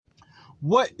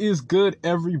What is good,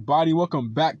 everybody?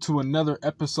 Welcome back to another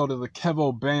episode of the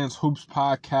Kevo Bands Hoops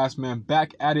Podcast, man.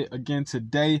 Back at it again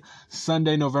today,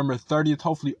 Sunday, November 30th.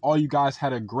 Hopefully all you guys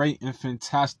had a great and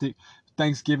fantastic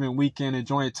Thanksgiving weekend,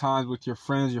 enjoying times with your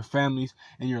friends, your families,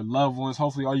 and your loved ones.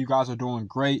 Hopefully all you guys are doing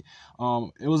great.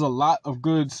 It was a lot of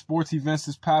good sports events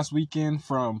this past weekend.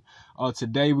 From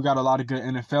today, we got a lot of good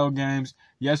NFL games.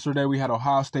 Yesterday, we had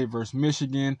Ohio State versus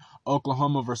Michigan,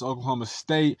 Oklahoma versus Oklahoma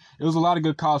State. It was a lot of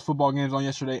good college football games on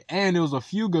yesterday, and there was a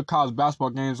few good college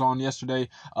basketball games on yesterday.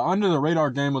 Under the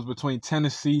radar game was between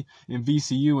Tennessee and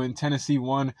VCU, and Tennessee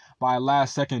won by a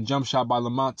last-second jump shot by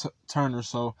Lamonte Turner.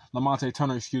 So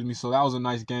that was a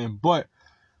nice game. But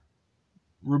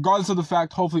regardless of the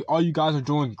fact, hopefully all you guys are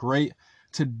doing great.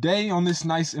 Today on this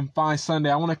nice and fine Sunday,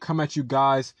 I want to come at you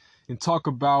guys and talk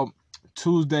about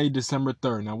Tuesday, December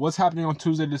 3rd. Now, what's happening on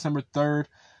Tuesday, December 3rd?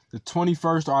 The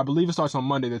 21st, or I believe it starts on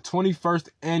Monday, the 21st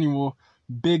annual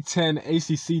Big Ten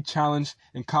ACC Challenge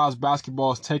in college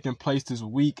basketball is taking place this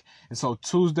week. And so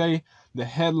Tuesday, the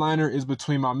headliner is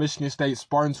between my Michigan State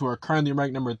Spartans, who are currently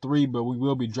ranked number 3, but we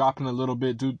will be dropping a little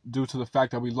bit due to the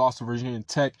fact that we lost to Virginia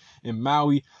Tech in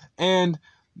Maui. And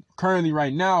currently,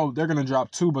 right now, they're going to drop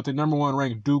 2, but the number 1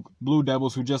 ranked Duke Blue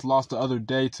Devils, who just lost the other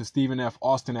day to Stephen F.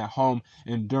 Austin at home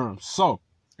in Durham.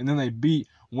 And then they beat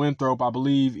Winthrop, I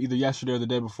believe, either yesterday or the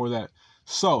day before that.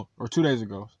 Or 2 days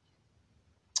ago.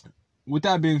 With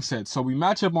that being said, so we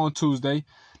match up on Tuesday.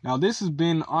 Now, this has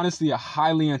been, honestly, a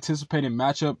highly anticipated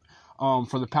matchup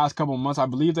for the past couple of months. I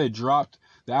believe they dropped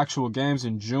the actual games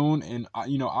in June. And,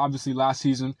 obviously last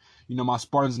season, my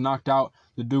Spartans knocked out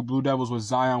the Duke Blue Devils with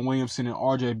Zion Williamson and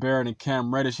R.J. Barrett and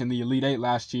Cam Reddish in the Elite Eight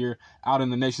last year out in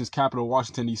the nation's capital,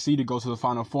 Washington, D.C., to go to the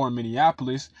Final Four in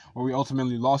Minneapolis, where we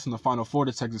ultimately lost in the Final Four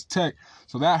to Texas Tech.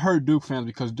 So that hurt Duke fans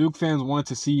because Duke fans wanted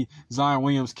to see Zion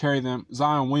Williamson carry them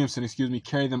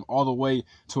all the way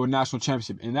to a national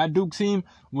championship. And that Duke team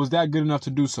was that good enough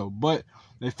to do so. But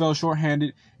they fell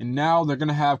shorthanded, and now they're going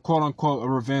to have, quote-unquote, a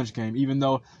revenge game, even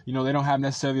though, they don't have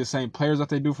necessarily the same players that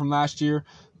they do from last year.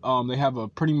 They have a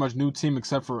pretty much new team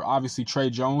except for, obviously,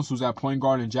 Trey Jones, who's at point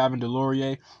guard, and Javin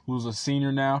DeLaurier, who's a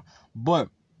senior now. But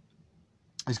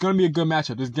it's going to be a good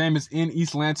matchup. This game is in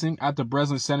East Lansing at the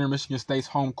Breslin Center, Michigan State's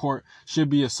home court.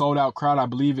 Should be a sold-out crowd. I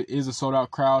believe it is a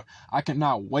sold-out crowd. I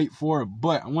cannot wait for it.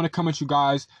 But I want to come at you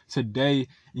guys today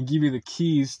and give you the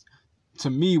keys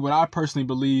to me, what I personally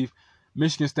believe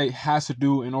Michigan State has to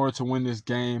do in order to win this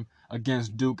game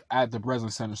against Duke at the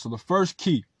Breslin Center. So the first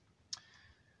key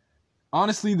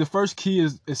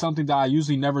is something that I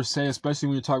usually never say, especially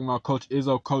when you're talking about Coach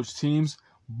Izzo, coach teams.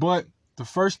 But the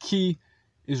first key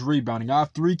is rebounding. I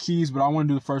have 3 keys, but I want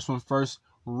to do the first one first.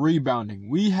 Rebounding.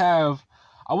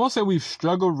 I won't say we've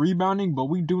struggled rebounding, but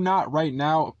we do not right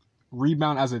now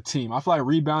rebound as a team. I feel like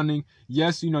rebounding,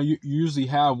 yes, you usually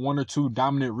have 1 or 2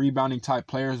 dominant rebounding type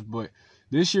players, but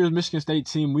this year's Michigan State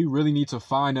team, we really need to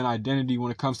find an identity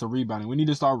when it comes to rebounding. We need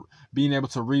to start being able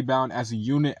to rebound as a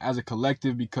unit, as a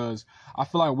collective, because I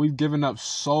feel like we've given up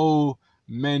so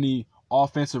many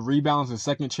offensive rebounds and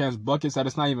second chance buckets that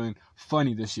it's not even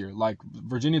funny this year. Like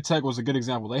Virginia Tech was a good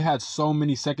example. They had so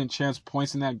many second chance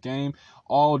points in that game,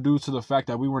 all due to the fact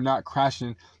that we were not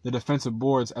crashing the defensive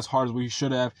boards as hard as we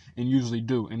should have and usually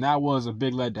do. And that was a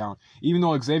big letdown. Even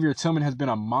though Xavier Tillman has been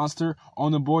a monster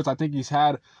on the boards, I think he's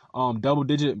had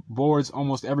double-digit boards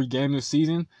almost every game this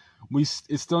season, it's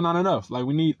still not enough. Like,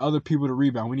 we need other people to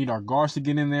rebound. We need our guards to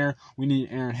get in there. We need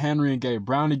Aaron Henry and Gabe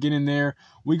Brown to get in there.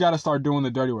 We got to start doing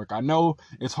the dirty work. I know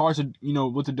it's hard to,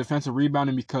 with the defensive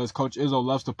rebounding because Coach Izzo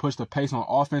loves to push the pace on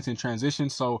offense in transition,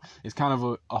 so it's kind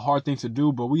of a hard thing to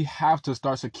do, but we have to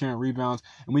start securing rebounds,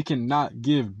 and we cannot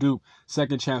give Duke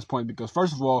second chance points because,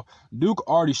 first of all, Duke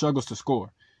already struggles to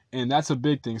score. And that's a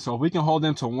big thing. So if we can hold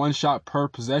them to 1 shot per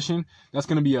possession, that's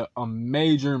going to be a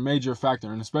major, major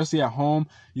factor. And especially at home,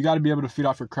 you got to be able to feed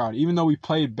off your crowd. Even though we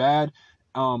played bad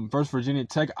versus Virginia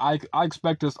Tech, I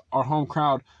expect our home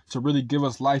crowd to really give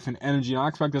us life and energy, and I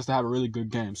expect us to have a really good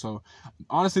game. So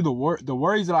honestly, the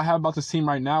worries that I have about this team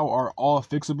right now are all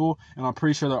fixable, and I'm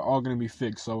pretty sure they're all going to be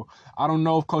fixed. So I don't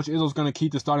know if Coach Izzo's going to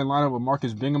keep the starting lineup with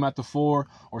Marcus Bingham at the 4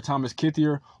 or Thomas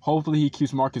Kithier. Hopefully he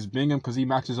keeps Marcus Bingham because he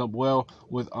matches up well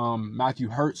with Matthew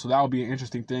Hurt, so that would be an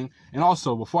interesting thing. And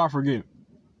also, before I forget,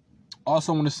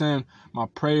 also want to send my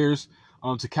prayers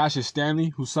to Cassius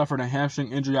Stanley, who suffered a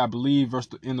hamstring injury, I believe,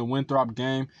 in the Winthrop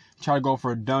game. He tried to go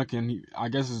for a dunk, and I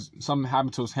guess something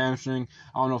happened to his hamstring.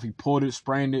 I don't know if he pulled it,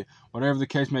 sprained it, whatever the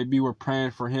case may be. We're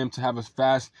praying for him to have a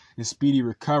fast and speedy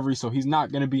recovery, so he's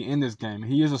not going to be in this game.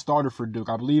 He is a starter for Duke.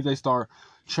 I believe they start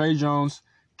Trey Jones,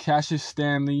 Cassius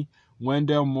Stanley,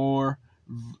 Wendell Moore,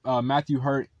 Matthew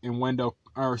Hurt, and Wendell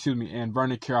and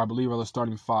Vernon Carey, I believe, are the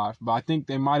starting 5. But I think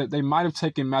they might have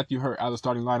taken Matthew Hurt out of the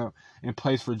starting lineup in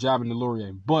place for Javin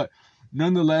DeLaurier. But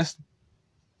nonetheless,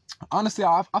 honestly,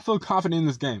 I feel confident in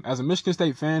this game. As a Michigan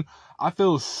State fan, I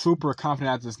feel super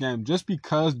confident at this game just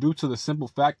because, due to the simple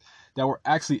fact that we're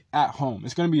actually at home.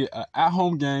 It's going to be an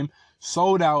at-home game,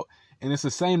 sold out, and it's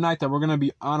the same night that we're going to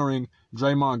be honoring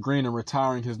Draymond Green and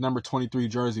retiring his number 23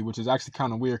 jersey, which is actually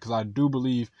kind of weird because I do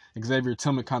believe Xavier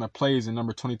Tillman kind of plays in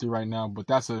number 23 right now, but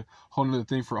that's a whole nother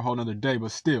thing for a whole nother day.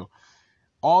 But still,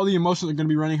 all the emotions are going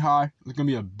to be running high. It's going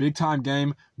to be a big-time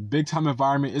game, big-time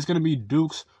environment. It's going to be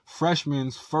Duke's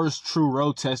freshman's first true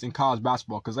road test in college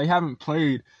basketball because they haven't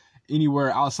played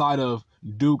anywhere outside of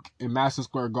Duke and Madison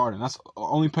Square Garden. That's the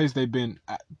only place they've been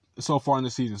at so far in the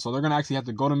season. So they're going to actually have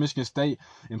to go to Michigan State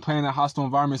and play in that hostile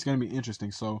environment. It's going to be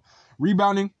interesting. So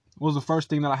rebounding was the first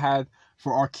thing that I had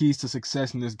for our keys to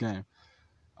success in this game.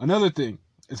 Another thing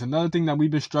that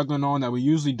we've been struggling on that we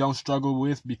usually don't struggle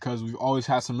with because we've always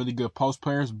had some really good post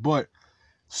players, but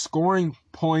scoring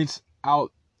points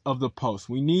out of the post.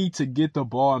 We need to get the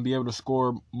ball and be able to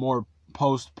score more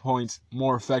post points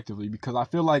more effectively because I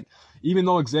feel like even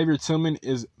though Xavier Tillman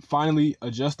is finally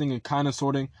adjusting and kind of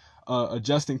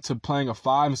adjusting to playing a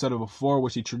 5 instead of a 4,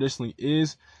 which he traditionally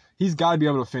is, he's got to be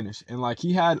able to finish. And like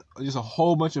he had just a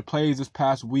whole bunch of plays this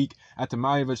past week at the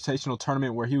Maui Invitational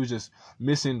Tournament where he was just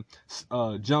missing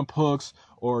jump hooks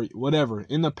or whatever.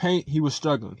 In the paint, he was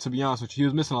struggling, to be honest with you. He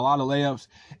was missing a lot of layups.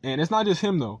 And it's not just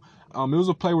him, though. It was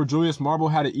a play where Julius Marble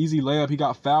had an easy layup. He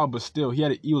got fouled, but still,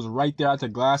 he was right there at the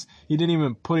glass. He didn't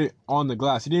even put it on the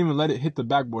glass. He didn't even let it hit the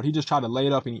backboard. He just tried to lay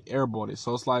it up and he airballed it.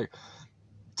 So it's like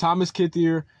Thomas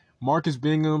Kithier, Marcus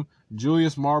Bingham,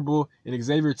 Julius Marble, and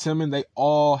Xavier Tillman, they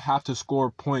all have to score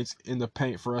points in the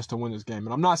paint for us to win this game.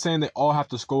 And I'm not saying they all have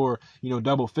to score,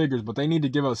 double figures, but they need to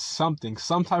give us some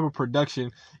type of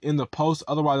production in the post.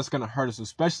 Otherwise, it's going to hurt us,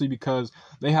 especially because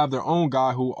they have their own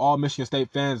guy who all Michigan State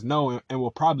fans know and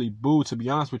will probably boo, to be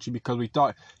honest with you, because we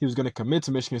thought he was going to commit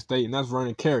to Michigan State, and that's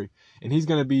Vernon Carey. And he's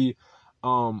going to be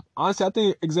honestly, I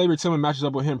think Xavier Tillman matches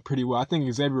up with him pretty well. I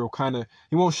think Xavier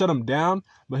he won't shut him down,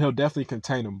 but he'll definitely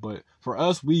contain him. But for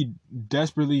us, we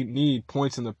desperately need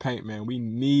points in the paint, man. We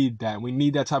need that. We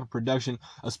need that type of production,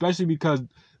 especially because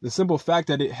the simple fact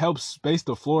that it helps space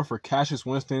the floor for Cassius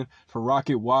Winston, for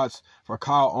Rocket Watts, for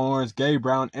Kyle Owens, Gabe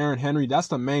Brown, Aaron Henry. That's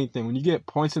the main thing. When you get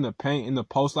points in the paint, in the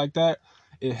post like that,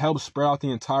 it helps spread out the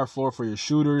entire floor for your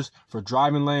shooters, for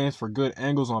driving lanes, for good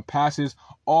angles on passes,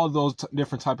 all those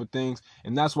different type of things.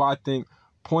 And that's why I think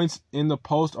points in the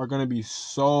post are going to be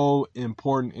so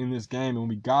important in this game. And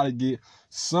we got to get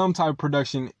some type of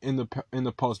production in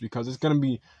the post because it's going to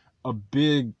be a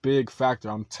big factor.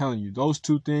 I'm telling you, those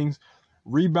two things,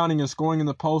 rebounding and scoring in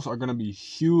the post, are going to be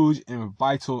huge and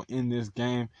vital in this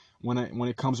game when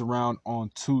it comes around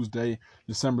on Tuesday,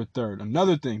 December 3rd.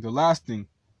 Another thing, the last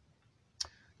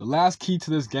key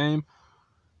to this game,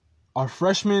 our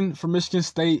freshmen from Michigan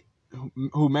State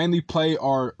who mainly play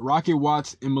are Rocket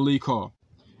Watts and Malik Hall.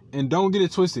 And don't get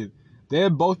it twisted, they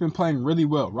have both been playing really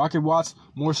well. Rocket Watts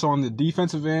more so on the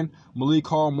defensive end, Malik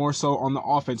Hall more so on the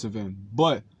offensive end.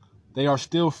 But they are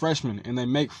still freshmen and they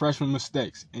make freshman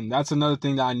mistakes. And that's another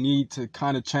thing that I need to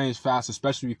kind of change fast,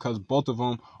 especially because both of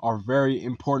them are very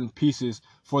important pieces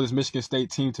for this Michigan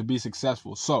State team to be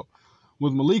successful. So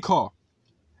with Malik Hall,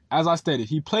 as I stated,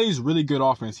 he plays really good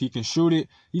offense. He can shoot it.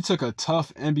 He took a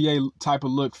tough NBA type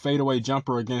of look fadeaway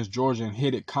jumper against Georgia and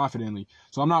hit it confidently.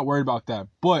 So I'm not worried about that.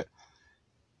 But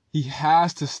he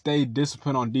has to stay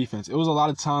disciplined on defense. It was a lot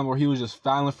of time where he was just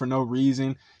fouling for no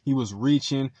reason. He was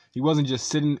reaching. He wasn't just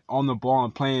sitting on the ball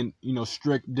and playing,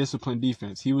 strict disciplined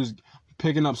defense. He was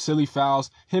picking up silly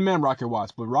fouls, him and Rocket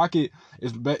Watts. But Rocket,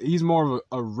 he's more of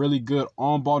a really good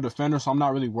on-ball defender, so I'm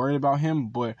not really worried about him.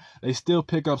 But they still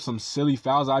pick up some silly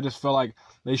fouls I just felt like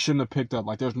they shouldn't have picked up.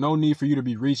 Like, there's no need for you to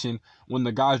be reaching when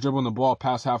the guy's dribbling the ball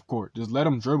past half court. Just let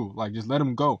him dribble. Like, just let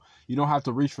him go. You don't have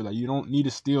to reach for that. You don't need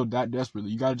to steal that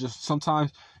desperately.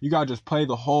 Sometimes you got to just play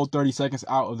the whole 30 seconds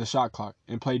out of the shot clock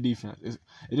and play defense.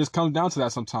 It just comes down to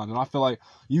that sometimes. And I feel like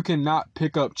you cannot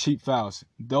pick up cheap fouls.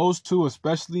 Those two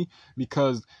especially,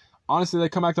 because honestly, they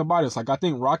come back to bite us. Like, I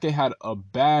think Rocket had a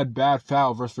bad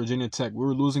foul versus Virginia Tech.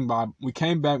 We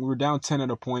came back, we were down 10 at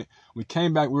a point. We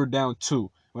came back, we were down 2.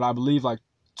 But I believe like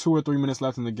 2 or 3 minutes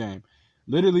left in the game.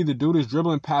 Literally, the dude is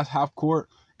dribbling past half court,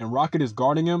 and Rocket is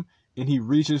guarding him, and he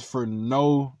reaches for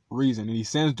no reason. And he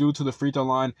sends dude to the free throw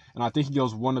line, and I think he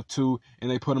goes 1 of 2,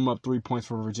 and they put him up 3 points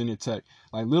for Virginia Tech.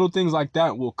 Like, little things like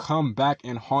that will come back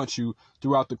and haunt you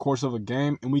throughout the course of a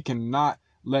game, and we cannot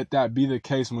let that be the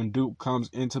case when Duke comes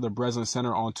into the Breslin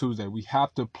Center on Tuesday. We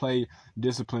have to play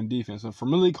disciplined defense. And for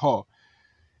Malik Hall,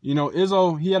 You know,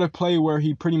 Izzo, he had a play where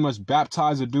he pretty much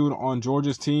baptized a dude on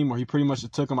Georgia's team, where he pretty much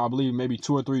took him, I believe, maybe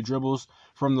 2 or 3 dribbles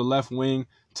from the left wing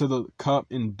to the cup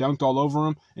and dunked all over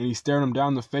him, and he stared him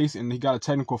down the face, and he got a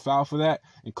technical foul for that.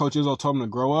 And Coach Izzo told him to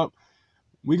grow up.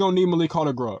 We gonna need Malik Hall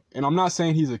to grow up. And I'm not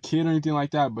saying he's a kid or anything like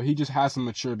that, but he just has to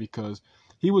mature because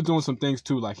he was doing some things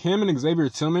too. Like him and Xavier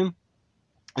Tillman,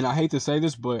 and I hate to say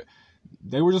this, but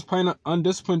they were just playing an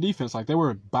undisciplined defense. Like they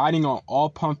were biting on all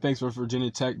pump fakes for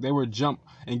Virginia Tech. They would jump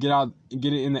and get out and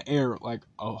get it in the air like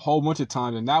a whole bunch of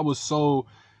times. And that was so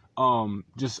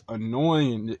just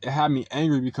annoying. It had me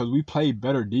angry because we played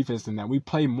better defense than that. We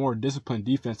played more disciplined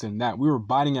defense than that. We were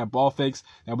biting at ball fakes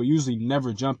that we usually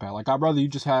never jump at. Like I'd rather you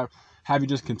just have you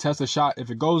just contest a shot. If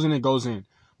it goes in, it goes in.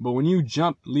 But when you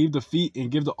jump, leave the feet, and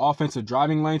give the offense a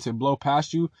driving lane to blow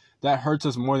past you, that hurts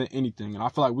us more than anything. And I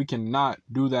feel like we cannot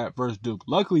do that versus Duke.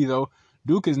 Luckily, though,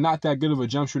 Duke is not that good of a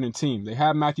jump shooting team. They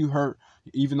have Matthew Hurt,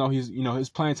 even though he's, his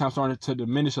playing time starting to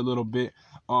diminish a little bit.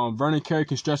 Vernon Carey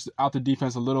can stretch out the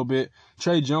defense a little bit.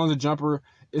 Trey Jones, a jumper,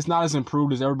 it's not as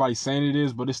improved as everybody's saying it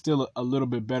is, but it's still a little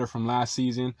bit better from last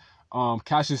season.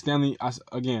 Cassius Stanley,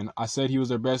 I said he was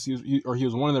their best, he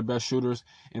was one of their best shooters,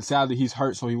 and sadly he's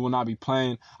hurt, so he will not be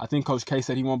playing. I think Coach K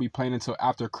said he won't be playing until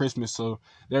after Christmas, so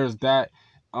there's that.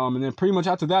 And then pretty much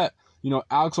after that,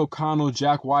 Alex O'Connell,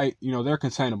 Jack White, they're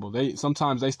containable.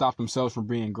 Sometimes they stop themselves from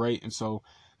being great, and so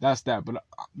that's that. But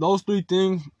those 3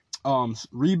 things,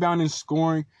 rebounding,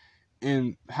 scoring,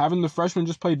 and having the freshmen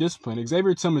just play discipline.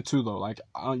 Xavier Tillman too, though. Like,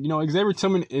 Xavier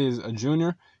Tillman is a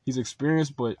junior. He's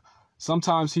experienced, but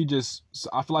sometimes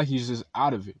I feel like he's just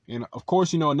out of it. And of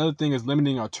course, another thing is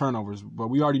limiting our turnovers, but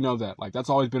we already know that. Like, that's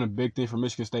always been a big thing for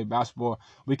Michigan State basketball.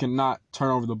 We cannot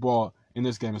turn over the ball in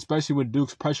this game, especially with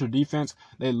Duke's pressure defense.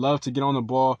 They love to get on the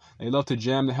ball. They love to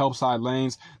jam the help side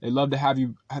lanes. They love to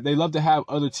have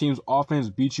other teams' offense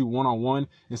beat you one-on-one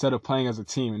instead of playing as a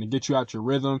team, and it gets you out your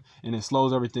rhythm, and it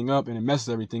slows everything up, and it messes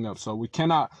everything up. So we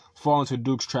cannot fall into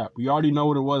Duke's trap. We already know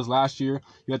what it was last year.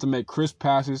 You have to make crisp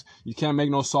passes. You can't make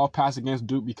no soft pass against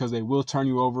Duke because they will turn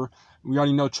you over. We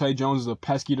already know Trey Jones is a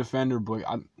pesky defender, but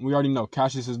we already know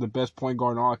Cassius is the best point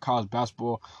guard in all of college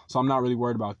basketball, so I'm not really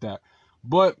worried about that.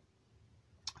 But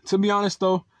to be honest,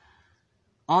 though,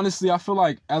 honestly, I feel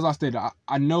like, as I stated,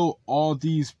 I know all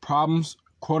these problems,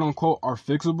 quote unquote, are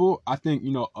fixable. I think,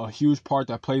 a huge part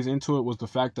that plays into it was the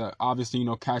fact that obviously,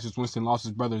 Cassius Winston lost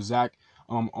his brother Zach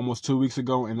almost 2 weeks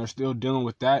ago, and they're still dealing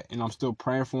with that. And I'm still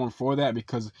praying for him for that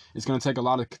because it's going to take a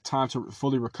lot of time to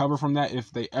fully recover from that,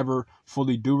 if they ever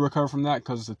fully do recover from that,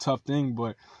 because it's a tough thing.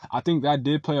 But I think that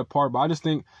did play a part. But I just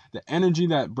think the energy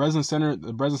that the Breslin Center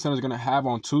is going to have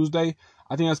on Tuesday,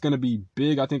 I think that's going to be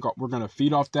big. I think we're going to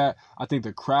feed off that. I think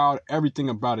the crowd, everything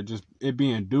about it, just it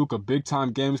being Duke, a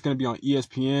big-time game. It's going to be on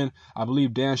ESPN. I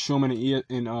believe Dan Schulman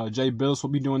and Jay Billis will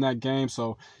be doing that game.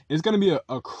 So it's going to be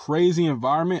a crazy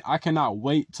environment. I cannot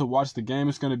wait to watch the game.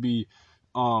 It's going to be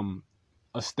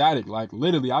ecstatic. Like,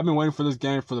 literally, I've been waiting for this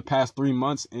game for the past 3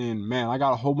 months. And, man, I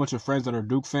got a whole bunch of friends that are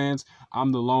Duke fans.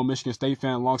 I'm the lone Michigan State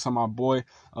fan alongside my boy,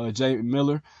 Jay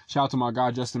Miller. Shout out to my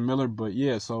guy, Justin Miller. But,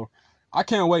 yeah, so I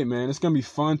can't wait, man. It's going to be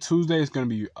fun. Tuesday is going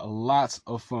to be lots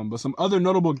of fun. But some other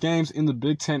notable games in the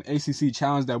Big Ten ACC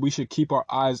Challenge that we should keep our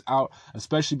eyes out,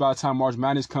 especially by the time March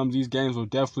Madness comes. These games will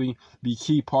definitely be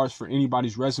key parts for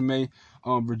anybody's resume.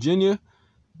 Virginia,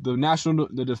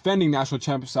 the defending national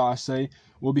champions, I say,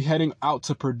 will be heading out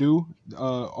to Purdue,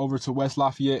 over to West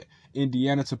Lafayette,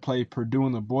 Indiana, to play Purdue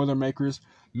and the Boilermakers.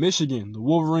 Michigan, the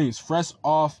Wolverines, fresh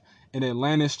off an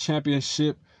Atlantis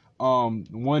championship.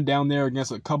 One down there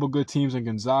against a couple good teams in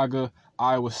Gonzaga,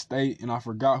 Iowa State, and I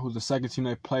forgot who the second team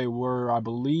they played were. I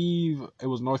believe it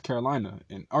was North Carolina.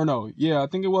 I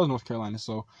think it was North Carolina.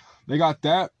 So they got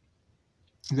that.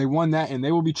 They won that, and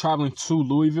they will be traveling to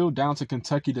Louisville, down to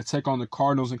Kentucky, to take on the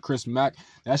Cardinals and Chris Mack.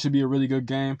 That should be a really good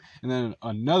game. And then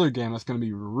another game that's going to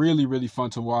be really, really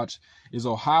fun to watch is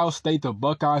Ohio State, the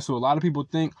Buckeyes, who a lot of people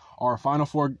think are a Final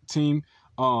Four team,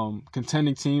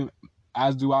 contending team,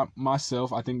 as do I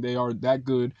myself. I think they are that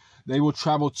good. They will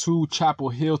travel to Chapel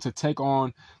Hill to take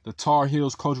on the Tar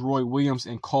Heels, Coach Roy Williams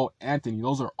and Cole Anthony.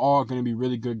 Those are all going to be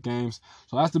really good games.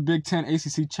 So that's the Big Ten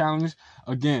ACC Challenge.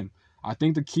 Again, I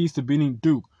think the keys to beating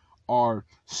Duke are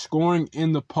scoring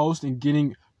in the post and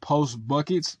getting post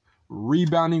buckets.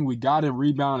 Rebounding, we got to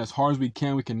rebound as hard as we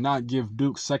can. We cannot give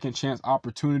Duke second chance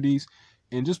opportunities.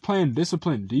 And just playing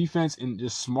disciplined defense and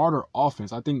just smarter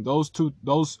offense. I think those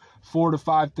 4 to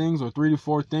 5 things, or 3 to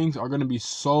 4 things, are going to be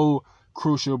so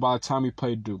crucial by the time we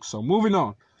play Duke. So moving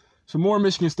on, some more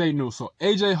Michigan State news. So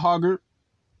AJ Hoggard,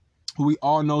 who we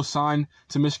all know signed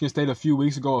to Michigan State a few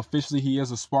weeks ago, officially he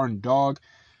is a Spartan Dog.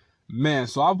 Man,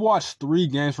 so I've watched 3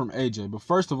 games from AJ, but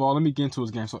first of all, let me get into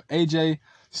his game. So AJ,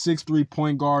 6'3"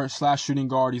 point guard / shooting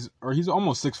guard. He's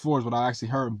almost 6'4" is what I actually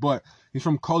heard, but he's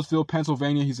from Coatesville,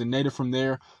 Pennsylvania. He's a native from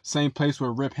there. Same place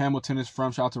where Rip Hamilton is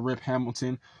from. Shout out to Rip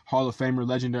Hamilton, Hall of Famer,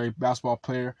 legendary basketball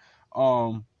player.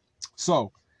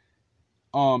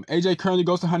 AJ currently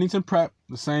goes to Huntington Prep,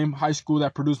 the same high school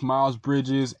that produced Miles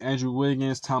Bridges, Andrew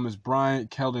Wiggins, Thomas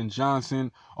Bryant, Keldon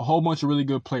Johnson, a whole bunch of really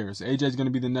good players. AJ is going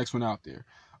to be the next one out there.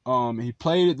 He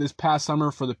played this past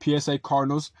summer for the PSA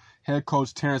Cardinals. Head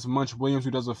coach Terrence Munch Williams,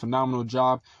 who does a phenomenal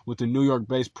job with the New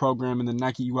York-based program in the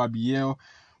Nike EYBL,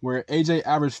 where AJ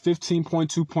averaged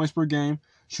 15.2 points per game,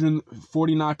 shooting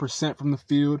 49% from the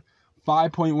field,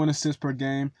 5.1 assists per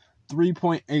game,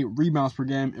 3.8 rebounds per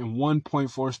game, and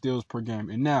 1.4 steals per game.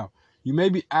 And now, you may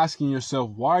be asking yourself,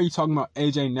 why are you talking about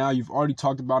AJ now? You've already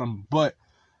talked about him, but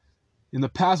in the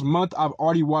past month, I've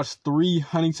already watched 3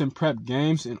 Huntington Prep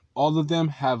games, and all of them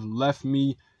have left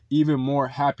me even more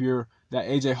happier that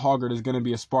AJ Hoggard is going to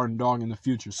be a Spartan Dog in the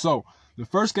future. So, the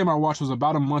first game I watched was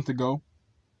about a month ago,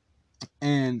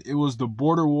 and it was the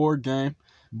border war game.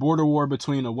 Border war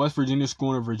between a West Virginia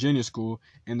school and a Virginia school.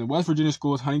 And the West Virginia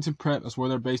school is Huntington Prep. That's where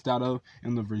they're based out of.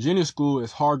 And the Virginia school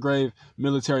is Hargrave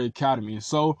Military Academy. And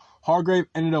so Hargrave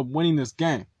ended up winning this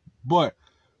game. But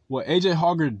what AJ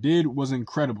Hoggard did was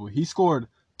incredible. He scored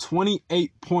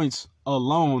 28 points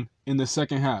alone in the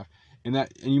second half. And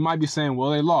you might be saying,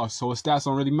 well, they lost, so his stats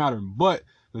don't really matter. But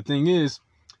the thing is,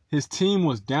 his team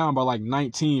was down by like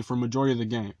 19 for majority of the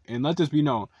game. And let this be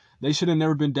known, they should have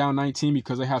never been down 19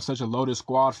 because they have such a loaded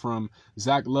squad from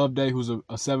Zach Loveday, who's a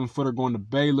 7-footer going to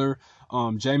Baylor,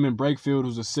 Jamin Brakefield,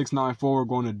 who's a 6'9" forward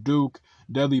going to Duke,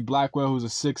 Dudley Blackwell, who's a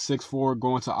 6'6" forward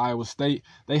going to Iowa State.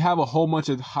 They have a whole bunch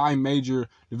of high major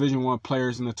Division I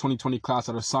players in the 2020 class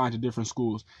that are signed to different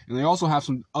schools. And they also have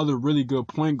some other really good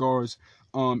point guards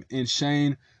in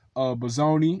Shane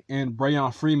Bozzoni and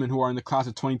Brayon Freeman, who are in the class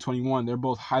of 2021. They're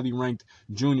both highly ranked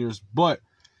juniors, but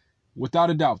without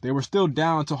a doubt, they were still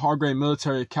down to Hargrave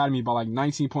Military Academy by like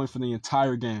 19 points for the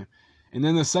entire game. And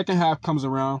then the second half comes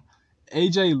around,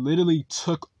 AJ literally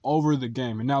took over the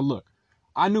game. And now look,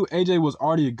 I knew AJ was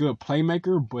already a good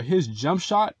playmaker, but his jump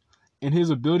shot and his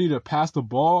ability to pass the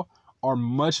ball are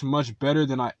much, much better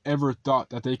than I ever thought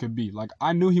that they could be. Like,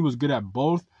 I knew he was good at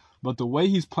both, but the way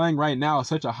he's playing right now at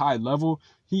such a high level,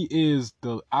 he is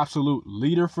the absolute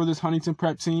leader for this Huntington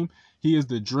Prep team. He is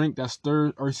the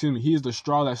he is the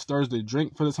straw that stirs the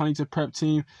drink for this Huntington Prep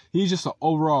team. He's just an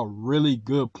overall really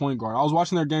good point guard. I was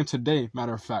watching their game today,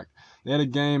 matter of fact. They had a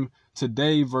game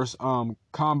today versus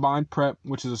Combine Prep,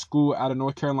 which is a school out of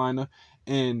North Carolina,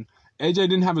 and AJ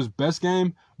didn't have his best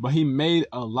game, but he made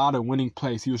a lot of winning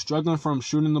plays. He was struggling from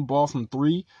shooting the ball from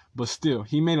 3, but still,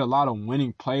 he made a lot of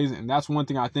winning plays, and that's one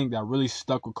thing I think that really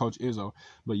stuck with Coach Izzo.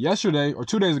 But yesterday, or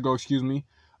 2 days ago,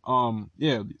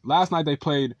 last night they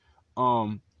played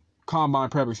Combine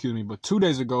Prep, but 2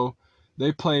 days ago,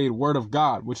 they played Word of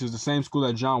God, which is the same school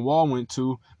that John Wall went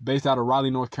to, based out of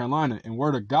Raleigh, North Carolina. And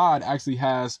Word of God actually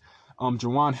has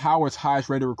Juwan Howard's highest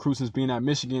rated recruit since being at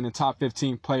Michigan, and top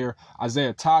 15 player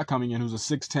Isaiah Todd coming in, who's a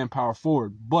 6'10" power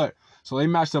forward. But so they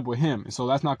matched up with him, and so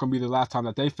that's not going to be the last time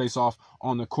that they face off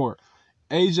on the court.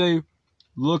 AJ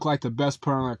looked like the best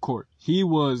player on that court. He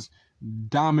was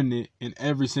dominant in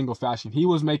every single fashion. He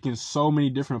was making so many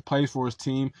different plays for his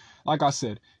team. Like I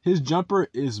said, his jumper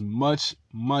is much,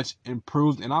 much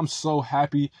improved, and I'm so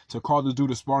happy to call this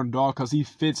dude a Spartan Dog because he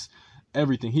fits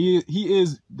everything. He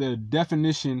is the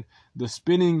definition, the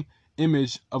spinning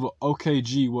image of an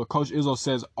OKG, what Coach Izzo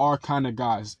says are kind of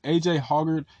guys. AJ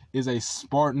Hoggard is a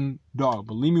Spartan dog.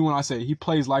 Believe me when I say it, he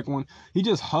plays like one. He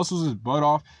just hustles his butt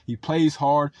off. He plays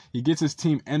hard. He gets his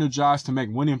team energized to make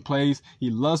winning plays. He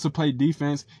loves to play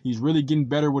defense. He's really getting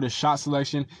better with his shot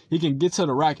selection. He can get to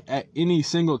the rack at any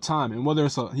single time, and whether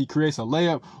he creates a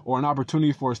layup or an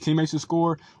opportunity for his teammates to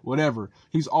score, whatever,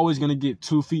 he's always going to get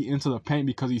 2 feet into the paint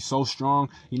because he's so strong.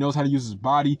 He knows how to use his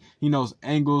body. He knows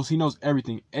angles. He knows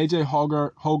everything. AJ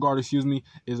Hoggard,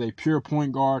 is a pure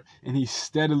point guard, and he's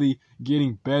steadily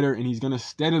getting better, and he's going to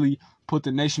steadily put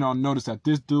the nation on notice that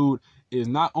this dude is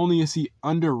not only is he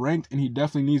underranked, and he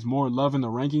definitely needs more love in the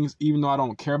rankings, even though I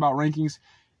don't care about rankings.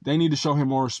 They need to show him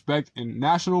more respect, and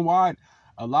national-wide,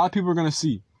 a lot of people are going to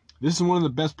see this is one of the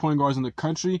best point guards in the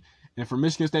country, and for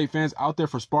Michigan State fans out there,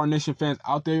 for Spartan Nation fans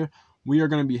out there, we are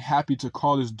going to be happy to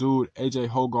call this dude, AJ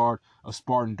Hoggard, a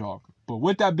Spartan Dog. But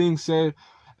with that being said,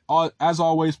 As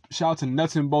always, shout out to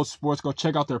Nuts and Bolts Sports. Go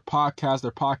check out their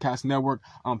podcast network.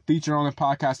 I'm featured on the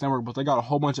podcast network, but they got a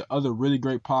whole bunch of other really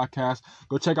great podcasts.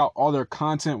 Go check out all their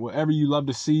content, whatever you love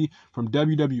to see, from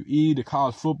WWE to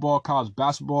college football, college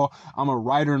basketball. I'm a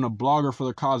writer and a blogger for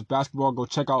the college basketball. Go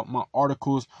check out my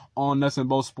articles on Nuts and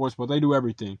Bolts Sports, but they do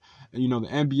everything. The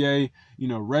NBA,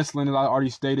 wrestling, as I already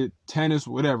stated, tennis,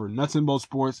 whatever. Nuts and Bolts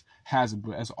Sports has it.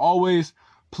 But as always,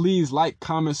 please like,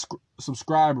 comment,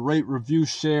 subscribe, rate, review,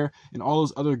 share, and all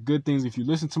those other good things. If you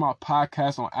listen to my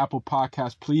podcast on Apple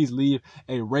Podcasts, please leave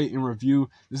a rate and review.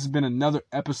 This has been another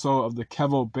episode of the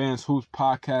Kevo Bands Hoops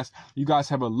Podcast. You guys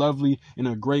have a lovely and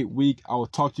a great week. I will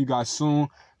talk to you guys soon.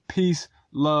 Peace,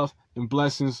 love, and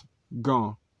blessings.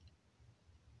 Gone.